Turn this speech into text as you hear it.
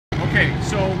Okay,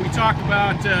 so we talked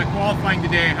about qualifying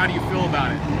today. How do you feel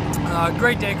about it?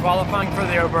 Great day qualifying for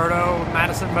the Oberto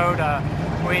Madison mode.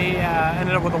 We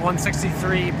ended up with a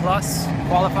 163 plus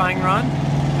qualifying run,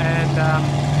 and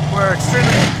we're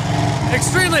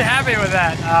extremely happy with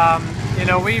that. You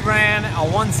know, we ran a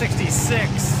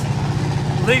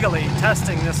 166 legally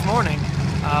testing this morning,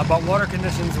 but water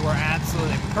conditions were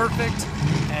absolutely perfect,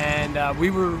 and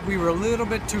we were a little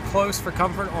bit too close for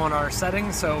comfort on our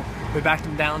settings, so we backed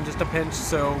them down just a pinch,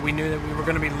 so we knew that we were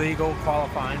going to be legal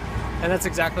qualifying, and that's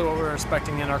exactly what we were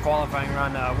expecting in our qualifying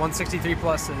run. 163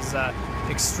 plus is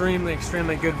extremely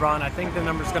good run. I think the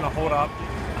number's going to hold up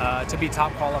to be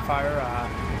top qualifier.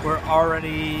 We're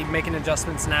already making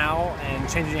adjustments now and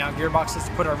changing out gearboxes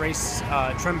to put our race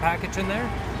trim package in there,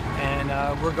 and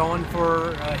we're going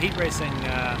for heat racing.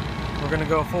 We're going to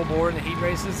go full board in the heat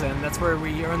races, and that's where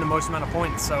we earn the most amount of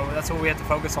points, so that's what we have to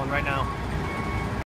focus on right now.